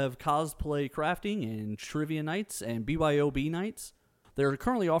also have cosplay crafting and trivia nights and BYOB nights. They're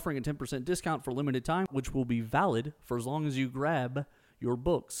currently offering a 10% discount for limited time, which will be valid for as long as you grab your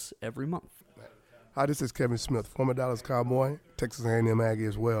books every month. Hi, this is Kevin Smith, former Dallas Cowboy, Texas A&M Aggie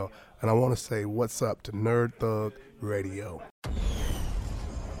as well, and I want to say what's up to Nerd Thug Radio.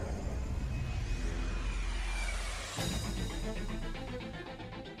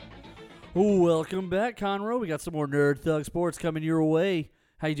 Welcome back, Conroe. We got some more Nerd Thug Sports coming your way.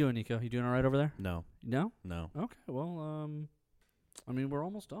 How you doing, Nico? You doing all right over there? No. No? No. Okay, well, I mean, we're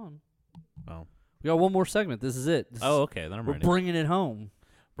almost done. Oh. We got one more segment. This is it. This Oh, is, okay. Then I'm we're ready. bringing it home.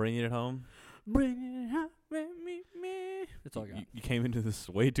 Bringing it home. Bringing it home, me. That's all I got. You came into this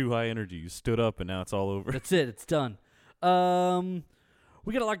way too high energy. You stood up, and now it's all over. That's it. It's done.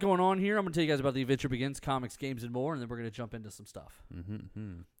 We got a lot going on here. I'm going to tell you guys about The Adventure Begins, comics, games, and more, and then we're going to jump into some stuff.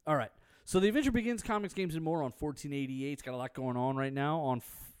 Mm-hmm. All right. So The Adventure Begins, comics, games, and more on 1488. It's got a lot going on right now. On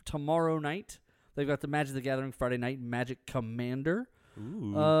tomorrow night, they've got the Magic the Gathering Friday Night Magic Commander.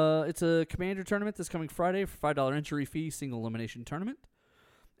 Ooh. It's a Commander tournament this coming Friday for $5 entry fee, single elimination tournament.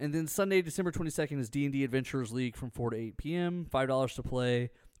 And then Sunday, December 22nd is D&D Adventurers League from 4 to 8 p.m., $5 to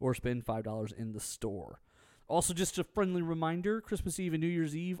play, or spend $5 in the store. Also, just a friendly reminder, Christmas Eve and New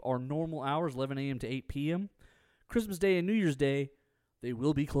Year's Eve are normal hours, 11 a.m. to 8 p.m. Christmas Day and New Year's Day, they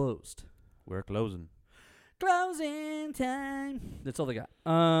will be closed. We're closing. Closing time. That's all they got.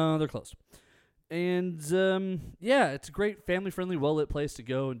 They're closed. And, yeah, it's a great family-friendly, well-lit place to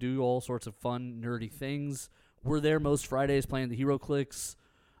go and do all sorts of fun, nerdy things. We're there most Fridays playing the Hero Clicks.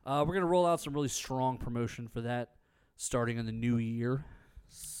 We're going to roll out some really strong promotion for that starting in the new year.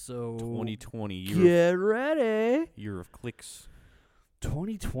 So 2020 get ready. year of clicks.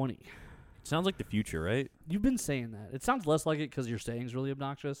 2020. It sounds like the future, right? You've been saying that. It sounds less like it because your saying's really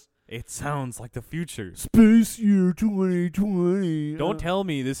obnoxious. It sounds like the future. Space year 2020. Don't tell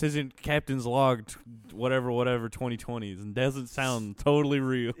me this isn't Captain's Log, whatever 2020 is. It doesn't sound totally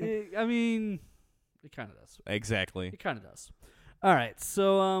real. I mean, it kind of does. Exactly. It kind of does. All right.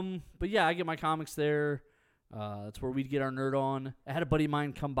 So, but yeah, I get my comics there. That's where we'd get our nerd on. I had a buddy of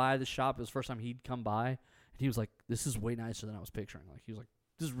mine come by the shop. It was the first time he'd come by. And he was like, this is way nicer than I was picturing. Like, he was like,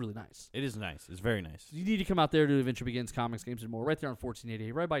 this is really nice. It is nice. It's very nice. You need to come out there to Adventure Begins, comics, games, and more. Right there on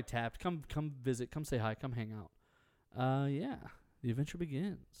 1488, right by Tapped. Come visit. Come say hi. Come hang out. Yeah. The Adventure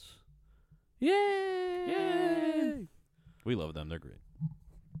Begins. Yay! Yay! We love them. They're great.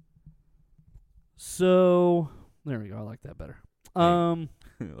 So, there we go. I like that better.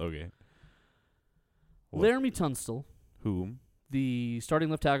 Okay. What? Laramie Tunstall, Whom? the starting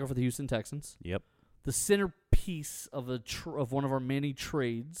left tackle for the Houston Texans, Yep. the centerpiece of of one of our many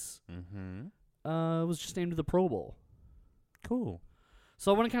trades, Mm-hmm. was just named to the Pro Bowl. Cool.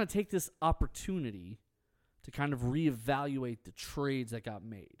 So I want to kind of take this opportunity to kind of reevaluate the trades that got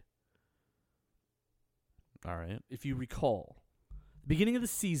made. All right. If you recall, the beginning of the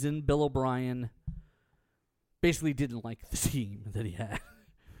season, Bill O'Brien basically didn't like the team that he had.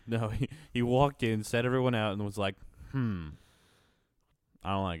 No, he walked in, set everyone out, and was like, I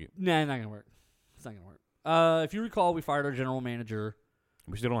don't like it. Nah, not gonna work. It's not gonna work. If you recall, we fired our general manager.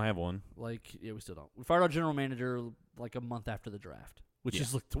 We still don't have one. We still don't. We fired our general manager like a month after the draft, which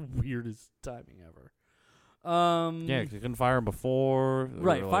is like the weirdest timing ever. Yeah, 'cause you couldn't fire him before.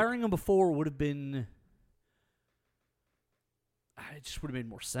 Right, firing him before would have been. It just would have made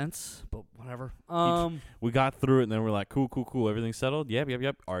more sense, but whatever. We got through it, and then we're like, cool. Everything's settled?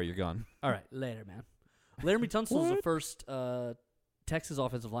 Yep. All right, you're gone. All right, later, man. Laramie Tunstall is the first Texas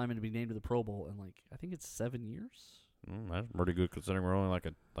offensive lineman to be named to the Pro Bowl in, like, I think it's 7 years. That's pretty good considering we're only like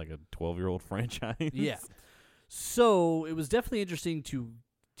a 12-year-old franchise. Yeah. So it was definitely interesting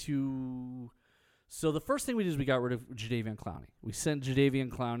to. So the first thing we did is we got rid of Jadeveon Clowney. We sent Jadeveon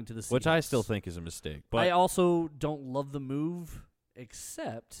Clowney to the Seahawks. Which I still think is a mistake. But I also don't love the move,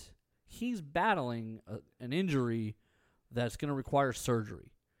 except he's battling an injury that's going to require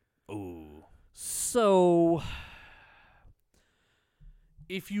surgery. Ooh. So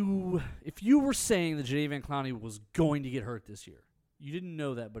if you were saying that Jadeveon Clowney was going to get hurt this year, you didn't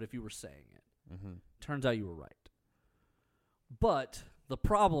know that, but if you were saying it, turns out you were right. But the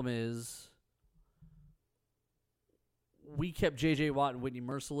problem is we kept J.J. Watt and Whitney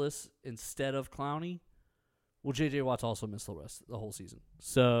Merciless instead of Clowney. Well, J.J. Watt's also missed the whole season.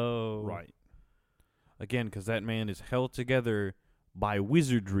 So Right. Again, because that man is held together by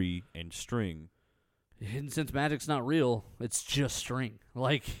wizardry and string. And since magic's not real, it's just string.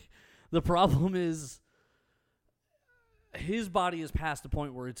 Like, the problem is his body is past the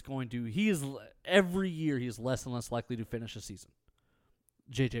point where it's going to. Every year he is less and less likely to finish a season.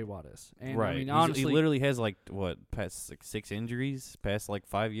 J.J. Watt is. And right. I mean, he honestly, literally has past 6 injuries, past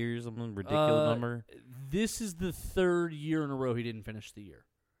 5 years, something ridiculous number. This is the third year in a row he didn't finish the year.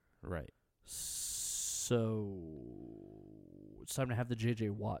 Right. So it's time to have the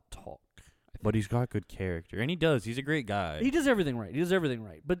J.J. Watt talk. But he's got good character, and he does. He's a great guy. He does everything right.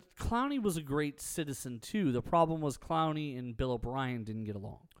 But Clowney was a great citizen too. The problem was Clowney and Bill O'Brien didn't get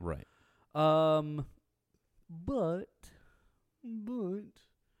along. Right. But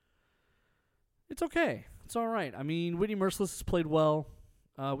It's okay. It's all right. I mean, Whitney Merciless has played well.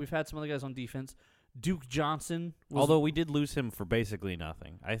 We've had some other guys on defense. Duke Johnson. Although we did lose him for basically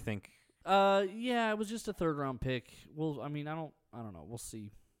nothing. I think. Yeah, it was just a third-round pick. Well, I mean, I don't know. We'll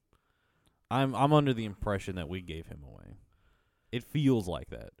see. I'm under the impression that we gave him away. It feels like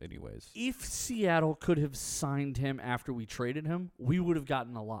that, anyways. If Seattle could have signed him after we traded him, we would have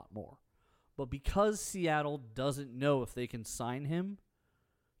gotten a lot more. But because Seattle doesn't know if they can sign him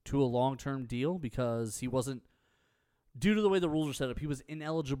to a long-term deal, because he wasn't, due to the way the rules are set up, he was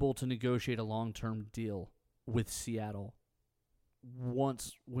ineligible to negotiate a long-term deal with Seattle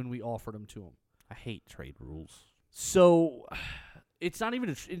when we offered him to him. I hate trade rules. So it's not even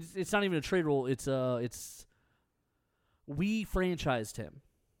a trade rule. It's we franchised him.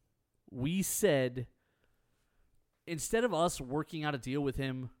 We said, instead of us working out a deal with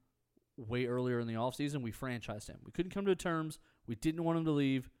him way earlier in the offseason, we franchised him. We couldn't come to terms. We didn't want him to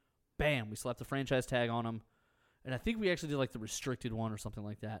leave. Bam, we slapped the franchise tag on him. And I think we actually did like the restricted one or something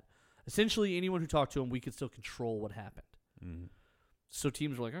like that. Essentially, anyone who talked to him, we could still control what happened. Mm-hmm. So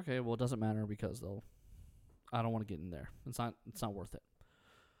teams were like, okay, well, it doesn't matter because I don't want to get in there. It's not worth it.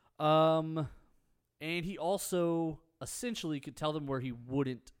 And he also essentially could tell them where he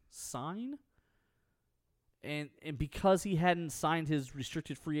wouldn't sign. And because he hadn't signed his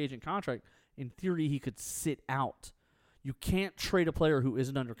restricted free agent contract, in theory he could sit out. You can't trade a player who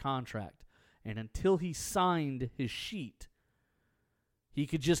isn't under contract. And until he signed his sheet, he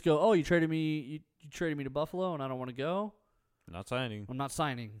could just go, "Oh, you traded me to Buffalo and I don't want to go. Not signing. I'm not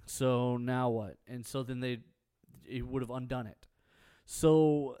signing. So now what?" And so then it would have undone it.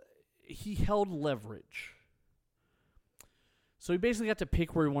 So he held leverage. So he basically got to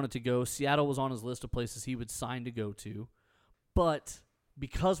pick where he wanted to go. Seattle was on his list of places he would sign to go to. But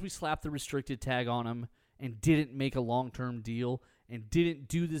because we slapped the restricted tag on him and didn't make a long-term deal and didn't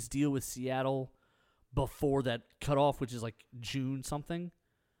do this deal with Seattle before that cutoff, which is like June something,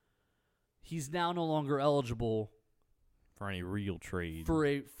 he's now no longer eligible for any real trade. For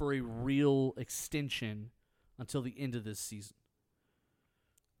a real extension until the end of this season.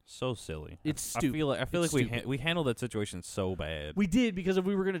 So silly. It's stupid. I feel like we handled that situation so bad. We did, because if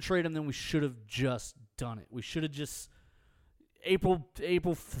we were going to trade him, then we should have just done it. We should have just April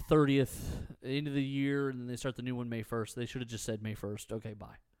 30th, end of the year, and then they start the new one May 1st. They should have just said May 1st. Okay,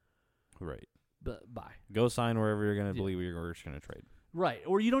 bye. Right. Bye. Go sign wherever you're going to believe we're just going to trade. Right.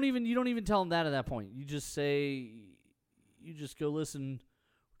 Or you don't even tell them that at that point. You just say, you just go, "Listen,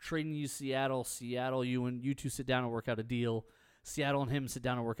 trading you Seattle. Seattle, you two sit down and work out a deal. Seattle and him sit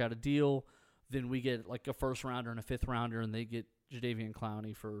down and work out a deal. Then we get like a first rounder and a fifth rounder, and they get Jadeveon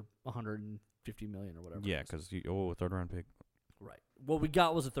Clowney for $150 million or whatever." Yeah, because third round pick. Right. What we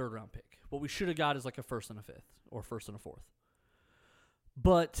got was a third round pick. What we should have got is like a first and a fifth, or first and a fourth.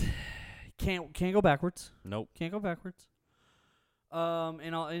 But can't go backwards. Nope. Can't go backwards. And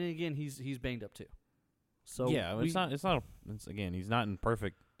again, he's banged up too. So yeah, he's not in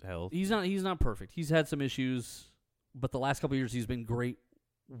perfect health. He's not perfect. He's had some issues, but the last couple of years he's been great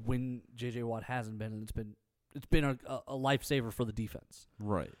when J.J. Watt hasn't been, and it's been a lifesaver for the defense.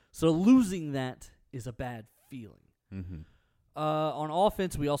 Right. So losing that is a bad feeling. Mm-hmm. On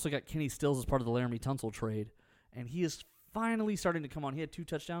offense, we also got Kenny Stills as part of the Laramie Tunsil trade, and he is finally starting to come on. He had 2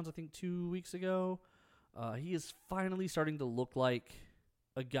 touchdowns, I think, 2 weeks ago. He is finally starting to look like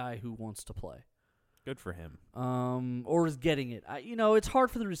a guy who wants to play. Good for him. Or is getting it. It's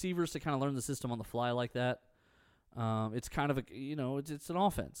hard for the receivers to kind of learn the system on the fly like that. It's kind of it's an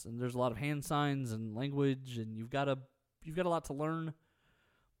offense, and there's a lot of hand signs and language, and you've got a lot to learn.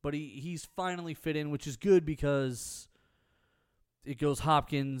 But he's finally fit in, which is good because it goes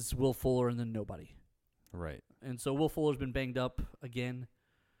Hopkins, Will Fuller, and then nobody. Right. And so Will Fuller's been banged up again.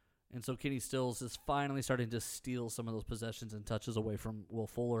 And so Kenny Stills is finally starting to steal some of those possessions and touches away from Will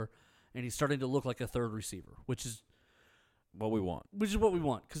Fuller. And he's starting to look like a third receiver, which is what we want.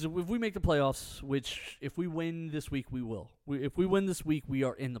 Because if we make the playoffs, which if we win this week, we will. If we win this week, we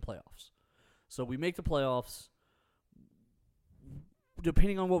are in the playoffs. So we make the playoffs.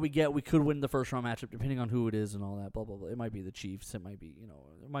 Depending on what we get, we could win the first round matchup, depending on who it is and all that, blah, blah, blah. It might be the Chiefs. It might be,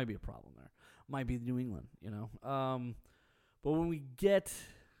 there might be a problem there. It might be New England, But when we get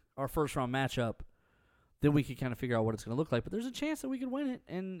our first round matchup, then we can kind of figure out what it's going to look like. But there's a chance that we could win it,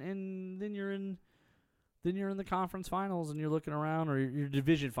 and then you're in the conference finals, and you're looking around, or your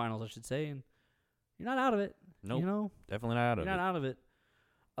division finals, I should say, and you're not out of it. Nope. Definitely not out of it. You're not out of it.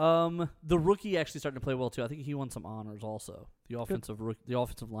 The rookie actually starting to play well too. I think he won some honors also. The offensive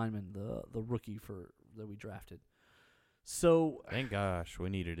lineman, the rookie that we drafted. So thank gosh, we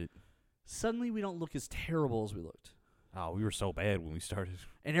needed it. Suddenly we don't look as terrible as we looked. Oh, we were so bad when we started.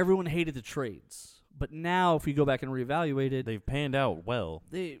 and everyone hated the trades. But now, if we go back and reevaluate it, They've panned out well.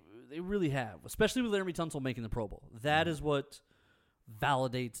 they really have, especially with Laramie Tunsil making the Pro Bowl. That is what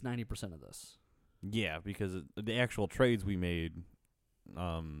validates 90% of this. Yeah, because the actual trades we made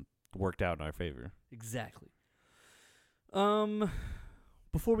worked out in our favor. Exactly.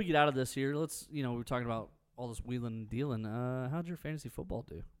 Before we get out of this here, let's, we were talking about all this wheeling and dealing. How'd your fantasy football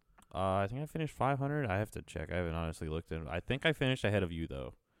do? I think I finished 500. I have to check. I haven't honestly looked at it. I think I finished ahead of you,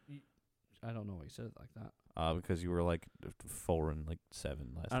 though. I don't know why you said it like that. Because you were like 4 and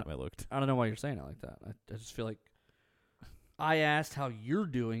 7 last time I looked. I don't know why you're saying it like that. I just feel like I asked how you're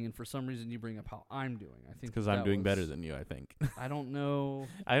doing, and for some reason you bring up how I'm doing. I think Because I'm doing better than you, I think. I don't know.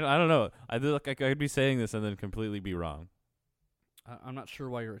 I don't know. I feel like I could be saying this and then completely be wrong. I'm not sure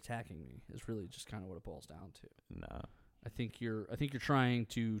why you're attacking me. Is really just kind of what it boils down to. No. I think you're trying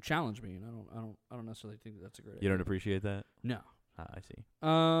to challenge me, and I don't necessarily think that's a great idea. You don't appreciate that? No. I see.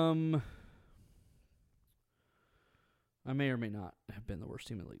 I may or may not have been the worst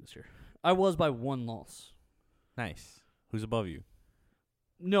team in the league this year. I was by 1 loss. Nice. Who's above you?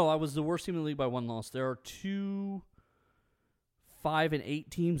 No, I was the worst team in the league by 1 loss. There are 2 5 and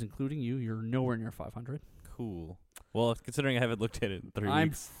 8 teams, including you. You're nowhere near 500. Cool. Well, considering I haven't looked at it in 3 I'm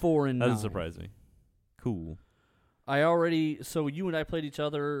weeks, 4 and 9. doesn't surprise me. Cool. So you and I played each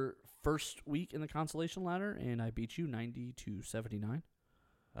other first week in the consolation ladder, and I beat you 90-79.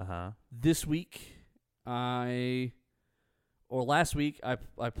 Uh-huh. This week, last week, I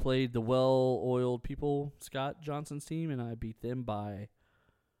played the well-oiled people, Scott Johnson's team, and I beat them by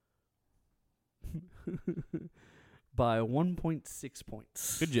 1.6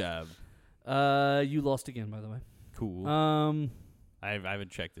 points. Good job. You lost again, by the way. Cool. I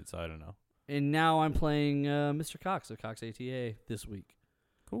haven't checked it, so I don't know. And now I'm playing Mr. Cox of Cox ATA this week.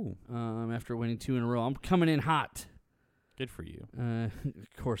 Cool. After winning 2 in a row, I'm coming in hot. Good for you. Of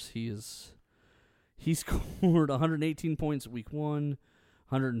course, he scored 118 points week 1,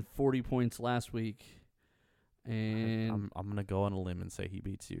 140 points last week, and I'm gonna go on a limb and say he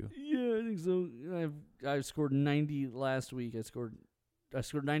beats you. yeah, I think so. I scored 90 last week. I scored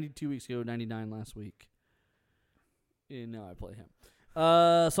 92 weeks ago, 99 last week, and now I play him.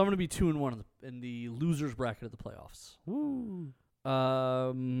 So I'm gonna be 2-1 in the losers bracket of the playoffs. Woo.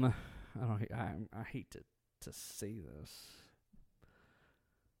 I hate to say this.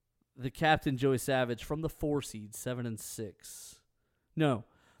 The captain, Joey Savage, from the 4 seed, 7-6. No,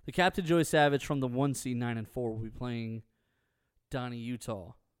 the captain, Joey Savage, from the 1 seed, 9-4, will be playing Donnie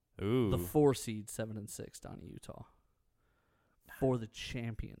Utah. Ooh. The 4 seed, 7-6, Donnie Utah, for the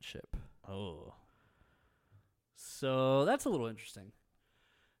championship. Oh. So that's a little interesting.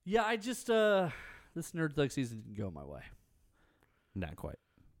 Yeah, I just this Nerd Thug season didn't go my way. Not quite.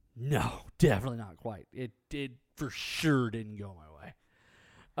 No, definitely not quite. It for sure didn't go my way.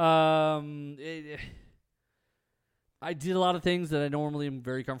 I did a lot of things that I normally am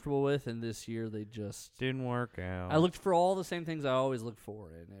very comfortable with, and this year they just Didn't work out. I looked for all the same things I always look for,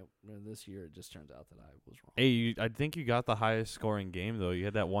 and this year it just turns out that I was wrong. Hey, I think you got the highest scoring game though. You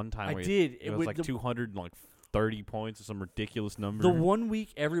had that one time I where did. it was like 230 points or some ridiculous number. The 1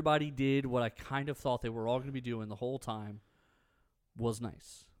 week everybody did what I kind of thought they were all going to be doing the whole time was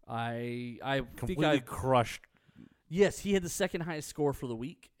nice. I completely think crushed. Yes, he had the second highest score for the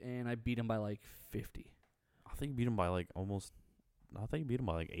week, and I beat him by like 50. I think you beat him by like almost. I think you beat him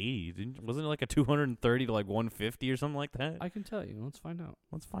by like 80. Wasn't it like a 230 to like 150 or something like that? I can tell you. Let's find out.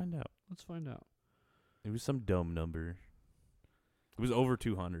 Let's find out. It was some dumb number. It was over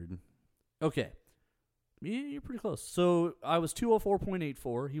 200. Okay. Yeah, you're pretty close. So I was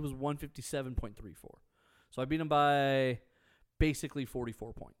 204.84. He was 157.34. So I beat him by basically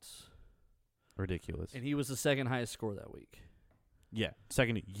 44 points. Ridiculous. And he was the second highest score that week. Yeah,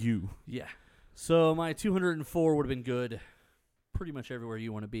 second to you. Yeah. So my 204 would have been good pretty much everywhere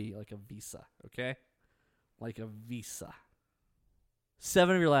you want to be, like a visa, okay? Like a visa.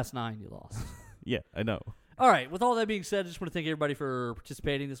 7 of your last 9 you lost. Yeah, I know. All right, with all that being said, I just want to thank everybody for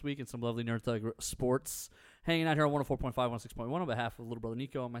participating this week in some lovely Nerd Thug sports. Hanging out here on 104.5, 106.1 on behalf of little brother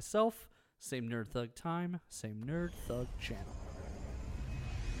Nico and myself. Same Nerd Thug time, same Nerd Thug channel.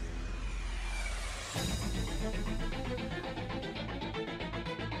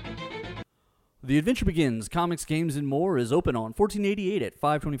 The Adventure Begins, Comics, Games, and More is open on 1488 at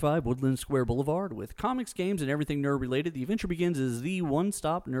 525 Woodland Square Boulevard. With comics, games, and everything nerd-related, The Adventure Begins is the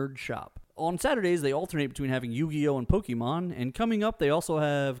one-stop nerd shop. On Saturdays, they alternate between having Yu-Gi-Oh! And Pokemon, and coming up, they also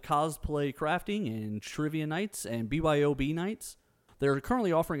have cosplay crafting and trivia nights and BYOB nights. They're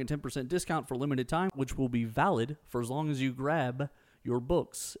currently offering a 10% discount for limited time, which will be valid for as long as you grab your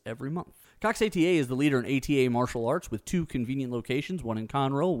books every month. Cox ATA is the leader in ATA martial arts with 2 convenient locations, one in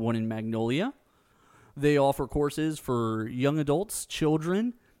Conroe, one in Magnolia. They offer courses for young adults,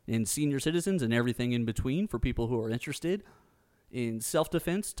 children, and senior citizens, and everything in between for people who are interested in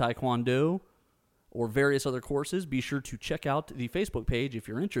self-defense, taekwondo, or various other courses. Be sure to check out the Facebook page if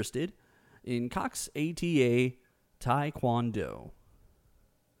you're interested in Cox ATA Taekwondo.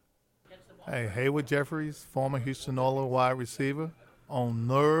 Hey, Hayward Jeffries, former Houston Oilers wide receiver on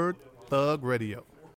Nerd Thug Radio.